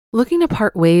Looking to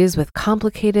part ways with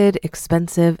complicated,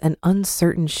 expensive, and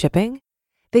uncertain shipping?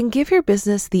 Then give your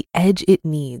business the edge it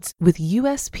needs with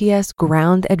USPS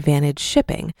Ground Advantage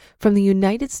shipping from the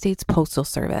United States Postal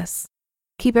Service.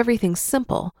 Keep everything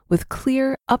simple with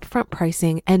clear, upfront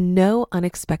pricing and no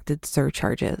unexpected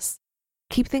surcharges.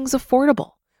 Keep things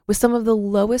affordable with some of the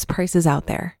lowest prices out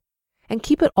there. And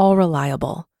keep it all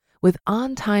reliable with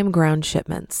on-time ground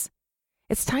shipments.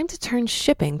 It's time to turn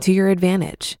shipping to your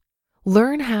advantage.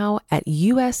 Learn how at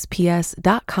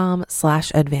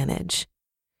USPS.com/advantage.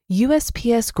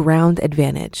 USPS Ground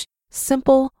Advantage.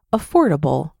 Simple,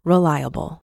 affordable,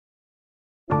 reliable.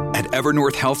 At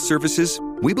Evernorth Health Services,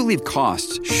 we believe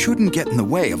costs shouldn't get in the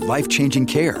way of life-changing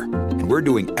care, and we're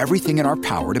doing everything in our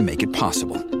power to make it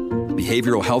possible.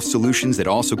 Behavioral health solutions that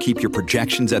also keep your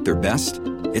projections at their best?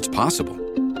 It's possible.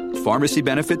 Pharmacy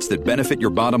benefits that benefit your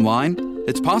bottom line?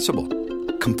 It's possible.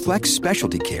 Complex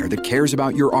specialty care that cares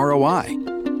about your ROI?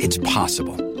 It's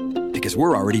possible. Because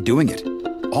we're already doing it.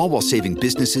 All while saving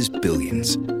businesses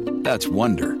billions. That's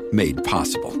Wonder made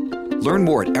possible. Learn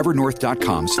more at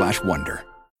evernorth.com/wonder.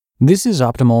 This is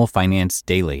Optimal Finance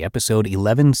Daily, episode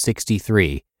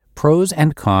 1163, Pros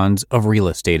and Cons of Real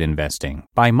Estate Investing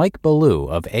by Mike Ballew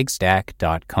of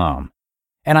eggstack.com.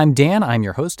 And I'm Dan, I'm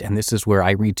your host, and this is where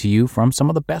I read to you from some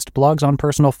of the best blogs on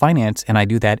personal finance, and I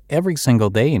do that every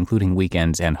single day, including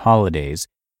weekends and holidays.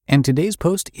 And today's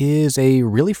post is a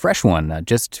really fresh one,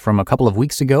 just from a couple of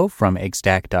weeks ago from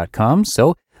eggstack.com,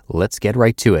 so let's get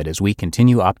right to it as we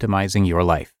continue optimizing your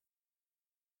life.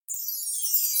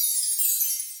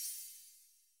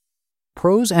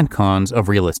 Pros and Cons of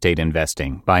Real Estate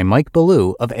Investing by Mike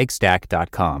Ballew of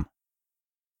eggstack.com.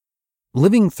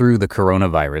 Living through the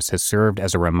coronavirus has served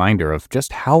as a reminder of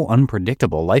just how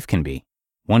unpredictable life can be.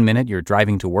 One minute you're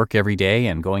driving to work every day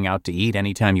and going out to eat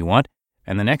anytime you want,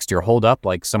 and the next you're holed up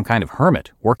like some kind of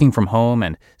hermit, working from home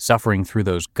and suffering through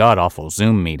those god-awful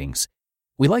Zoom meetings.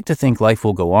 We like to think life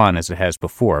will go on as it has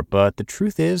before, but the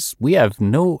truth is we have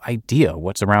no idea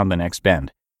what's around the next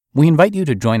bend. We invite you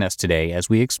to join us today as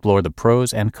we explore the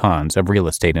pros and cons of real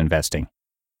estate investing.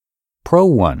 Pro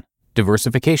 1.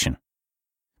 Diversification.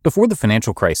 Before the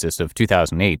financial crisis of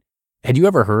 2008, had you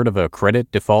ever heard of a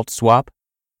credit default swap?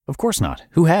 Of course not.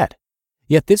 Who had?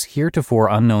 Yet this heretofore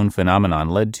unknown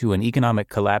phenomenon led to an economic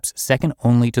collapse second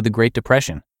only to the Great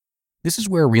Depression. This is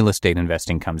where real estate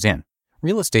investing comes in.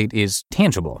 Real estate is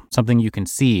tangible, something you can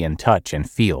see and touch and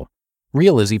feel.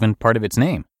 Real is even part of its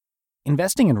name.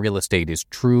 Investing in real estate is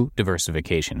true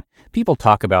diversification. People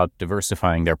talk about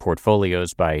diversifying their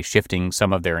portfolios by shifting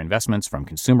some of their investments from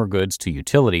consumer goods to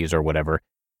utilities or whatever.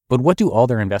 But what do all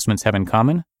their investments have in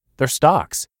common? They're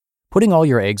stocks. Putting all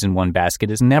your eggs in one basket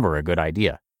is never a good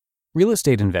idea. Real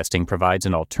estate investing provides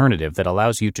an alternative that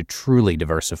allows you to truly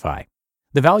diversify.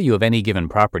 The value of any given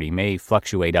property may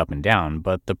fluctuate up and down,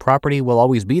 but the property will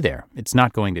always be there. It's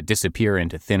not going to disappear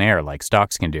into thin air like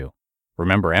stocks can do.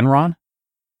 Remember Enron?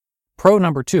 Pro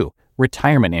number 2,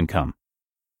 retirement income.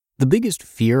 The biggest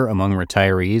fear among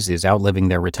retirees is outliving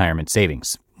their retirement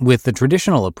savings. With the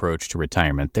traditional approach to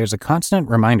retirement, there's a constant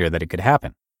reminder that it could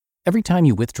happen. Every time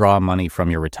you withdraw money from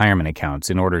your retirement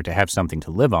accounts in order to have something to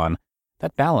live on,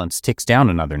 that balance ticks down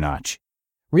another notch.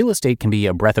 Real estate can be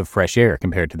a breath of fresh air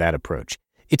compared to that approach.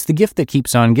 It's the gift that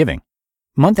keeps on giving.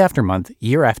 Month after month,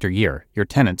 year after year, your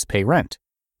tenants pay rent.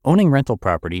 Owning rental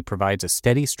property provides a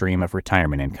steady stream of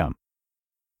retirement income.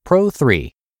 Pro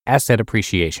 3. Asset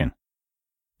appreciation.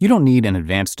 You don't need an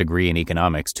advanced degree in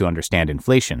economics to understand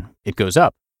inflation. It goes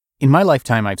up. In my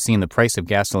lifetime, I've seen the price of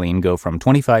gasoline go from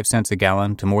 25 cents a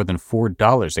gallon to more than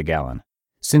 $4 a gallon.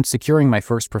 Since securing my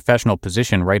first professional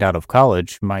position right out of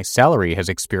college, my salary has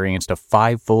experienced a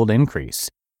 5-fold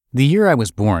increase. The year I was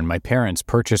born, my parents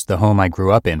purchased the home I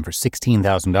grew up in for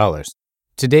 $16,000.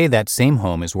 Today, that same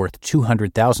home is worth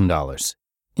 $200,000.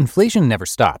 Inflation never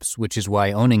stops, which is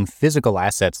why owning physical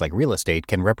assets like real estate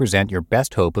can represent your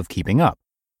best hope of keeping up.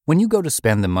 When you go to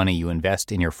spend the money you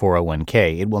invest in your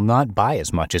 401k, it will not buy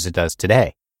as much as it does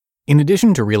today. In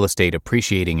addition to real estate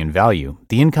appreciating in value,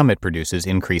 the income it produces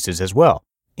increases as well.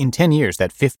 In 10 years,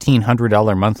 that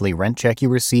 $1,500 monthly rent check you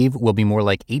receive will be more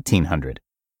like $1,800.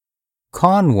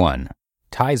 Con 1.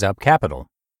 Ties up capital.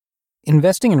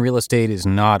 Investing in real estate is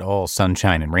not all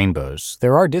sunshine and rainbows.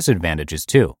 There are disadvantages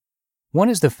too. One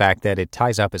is the fact that it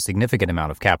ties up a significant amount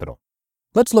of capital.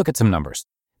 Let's look at some numbers.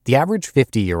 The average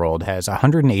 50-year-old has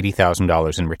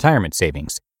 $180,000 in retirement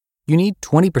savings. You need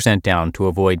 20% down to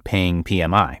avoid paying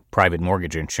PMI, private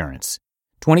mortgage insurance.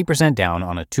 20% down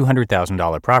on a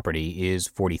 $200,000 property is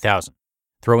 $40,000.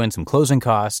 Throw in some closing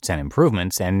costs and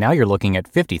improvements, and now you're looking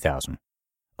at $50,000.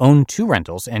 Own 2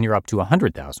 rentals, and you're up to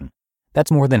 $100,000.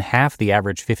 That's more than half the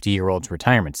average 50-year-old's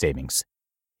retirement savings.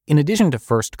 In addition to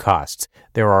first costs,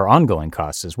 there are ongoing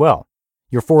costs as well.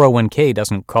 Your 401k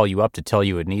doesn't call you up to tell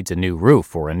you it needs a new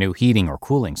roof or a new heating or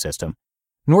cooling system,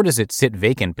 nor does it sit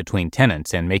vacant between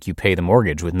tenants and make you pay the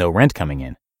mortgage with no rent coming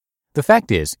in. The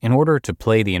fact is, in order to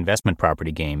play the investment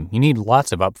property game, you need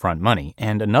lots of upfront money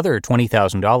and another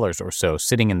 $20,000 or so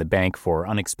sitting in the bank for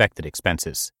unexpected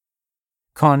expenses.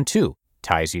 Con 2,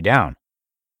 ties you down.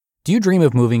 Do you dream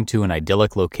of moving to an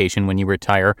idyllic location when you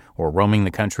retire or roaming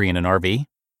the country in an RV?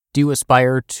 Do you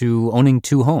aspire to owning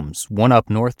 2 homes, one up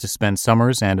north to spend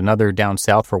summers and another down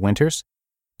south for winters?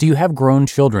 Do you have grown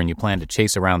children you plan to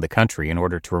chase around the country in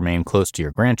order to remain close to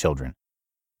your grandchildren?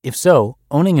 If so,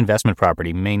 owning investment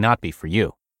property may not be for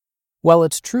you. While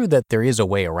it's true that there is a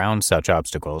way around such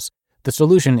obstacles, the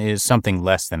solution is something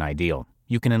less than ideal.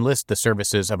 You can enlist the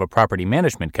services of a property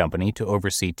management company to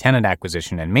oversee tenant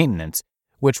acquisition and maintenance,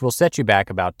 which will set you back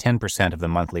about 10% of the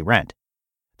monthly rent.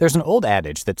 There's an old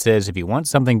adage that says if you want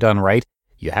something done right,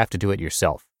 you have to do it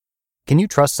yourself. Can you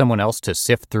trust someone else to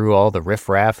sift through all the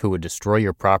riffraff who would destroy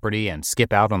your property and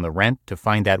skip out on the rent to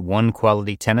find that one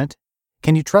quality tenant?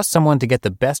 Can you trust someone to get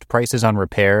the best prices on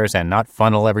repairs and not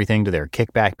funnel everything to their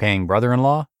kickback-paying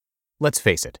brother-in-law? Let's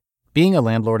face it, being a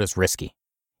landlord is risky.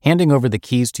 Handing over the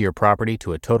keys to your property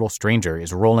to a total stranger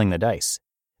is rolling the dice.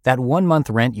 That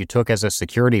 1-month rent you took as a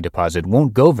security deposit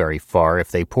won't go very far if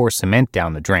they pour cement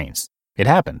down the drains. It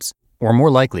happens, or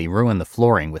more likely ruin the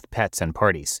flooring with pets and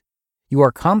parties. You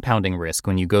are compounding risk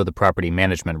when you go the property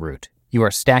management route. You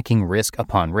are stacking risk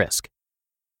upon risk.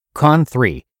 Con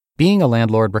 3. Being a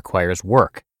landlord requires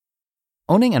work.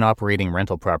 Owning and operating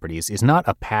rental properties is not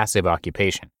a passive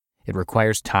occupation. It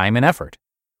requires time and effort.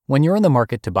 When you're in the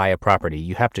market to buy a property,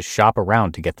 you have to shop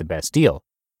around to get the best deal.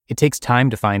 It takes time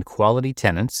to find quality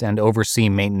tenants and oversee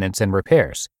maintenance and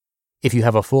repairs. If you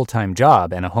have a full-time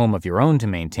job and a home of your own to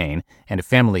maintain and a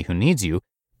family who needs you,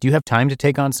 do you have time to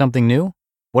take on something new?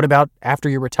 What about after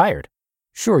you're retired?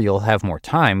 Sure, you'll have more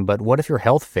time, but what if your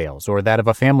health fails or that of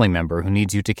a family member who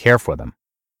needs you to care for them?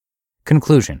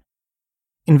 Conclusion.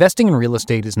 Investing in real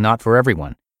estate is not for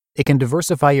everyone. It can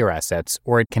diversify your assets,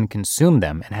 or it can consume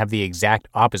them and have the exact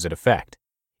opposite effect.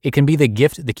 It can be the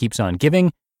gift that keeps on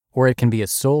giving, or it can be a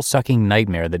soul-sucking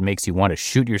nightmare that makes you want to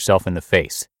shoot yourself in the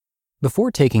face.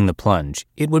 Before taking the plunge,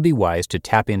 it would be wise to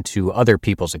tap into other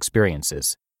people's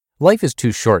experiences. Life is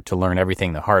too short to learn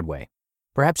everything the hard way.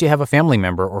 Perhaps you have a family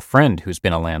member or friend who's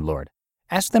been a landlord.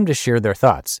 Ask them to share their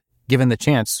thoughts. Given the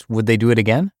chance, would they do it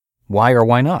again? Why or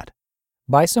why not?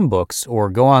 Buy some books or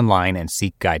go online and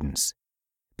seek guidance.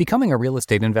 Becoming a real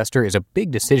estate investor is a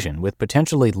big decision with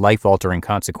potentially life-altering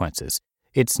consequences.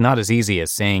 It's not as easy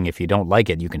as saying if you don't like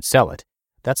it, you can sell it.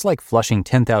 That's like flushing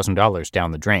 $10,000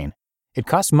 down the drain. It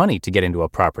costs money to get into a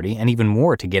property and even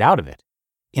more to get out of it.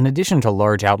 In addition to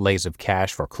large outlays of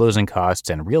cash for closing costs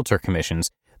and realtor commissions,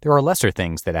 there are lesser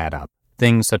things that add up.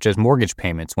 Things such as mortgage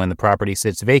payments when the property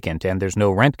sits vacant and there's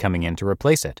no rent coming in to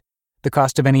replace it, the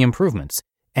cost of any improvements,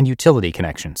 and utility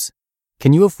connections.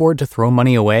 Can you afford to throw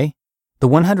money away? The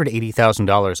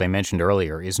 $180,000 I mentioned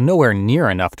earlier is nowhere near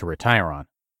enough to retire on.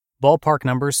 Ballpark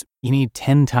numbers, you need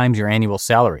 10 times your annual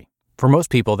salary. For most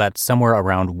people, that's somewhere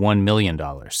around $1 million.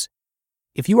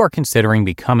 If you are considering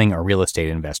becoming a real estate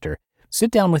investor, sit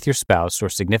down with your spouse or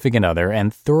significant other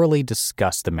and thoroughly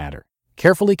discuss the matter.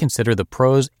 Carefully consider the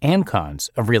pros and cons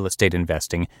of real estate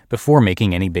investing before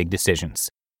making any big decisions.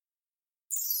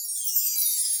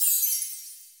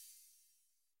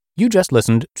 You just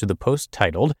listened to the post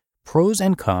titled Pros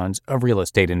and Cons of Real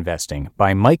Estate Investing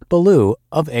by Mike Ballou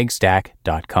of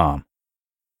eggstack.com.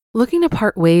 Looking to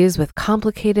part ways with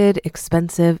complicated,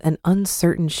 expensive, and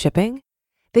uncertain shipping?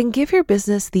 Then give your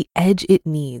business the edge it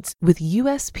needs with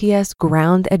USPS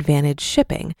Ground Advantage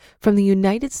shipping from the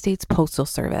United States Postal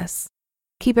Service.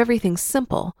 Keep everything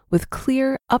simple with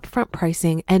clear, upfront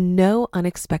pricing and no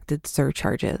unexpected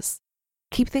surcharges.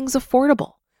 Keep things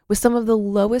affordable with some of the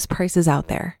lowest prices out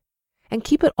there. And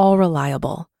keep it all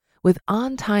reliable with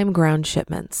on-time ground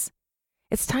shipments.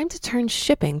 It's time to turn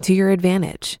shipping to your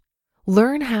advantage.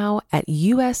 Learn how at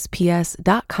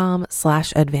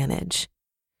USPS.com/advantage.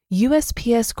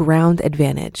 USPS Ground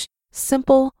Advantage.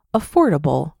 Simple,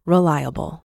 affordable,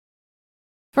 reliable.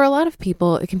 For a lot of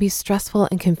people, it can be stressful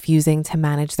and confusing to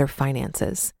manage their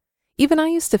finances. Even I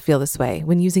used to feel this way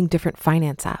when using different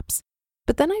finance apps.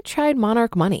 But then I tried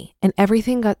Monarch Money and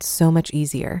everything got so much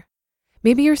easier.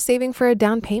 Maybe you're saving for a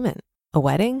down payment, a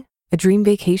wedding, a dream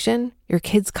vacation, your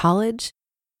kids' college.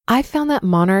 I found that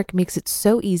Monarch makes it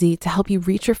so easy to help you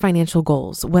reach your financial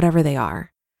goals, whatever they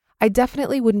are. I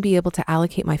definitely wouldn't be able to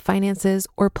allocate my finances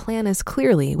or plan as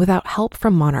clearly without help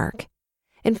from Monarch.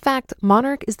 In fact,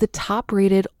 Monarch is the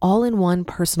top-rated all-in-one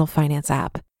personal finance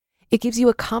app. It gives you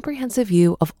a comprehensive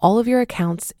view of all of your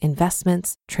accounts,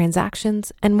 investments,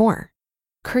 transactions, and more.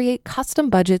 Create custom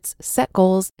budgets, set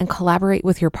goals, and collaborate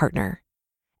with your partner.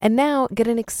 And now get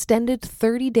an extended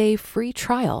 30-day free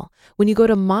trial when you go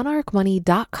to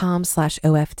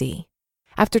monarchmoney.com/OFD.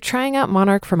 After trying out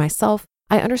Monarch for myself,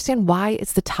 I understand why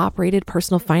it's the top-rated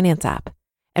personal finance app.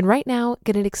 And right now,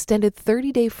 get an extended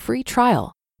 30-day free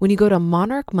trial when you go to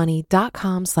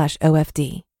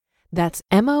monarchmoney.com/OFD. That's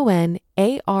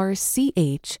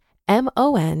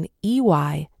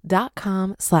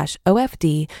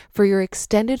monarchmoney.com/OFD for your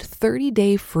extended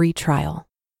 30-day free trial.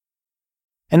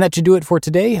 And that should do it for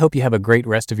today. Hope you have a great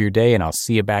rest of your day, and I'll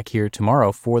see you back here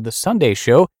tomorrow for the Sunday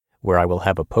show, where I will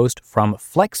have a post from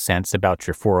FlexSense about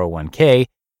your 401k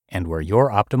and where your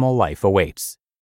optimal life awaits.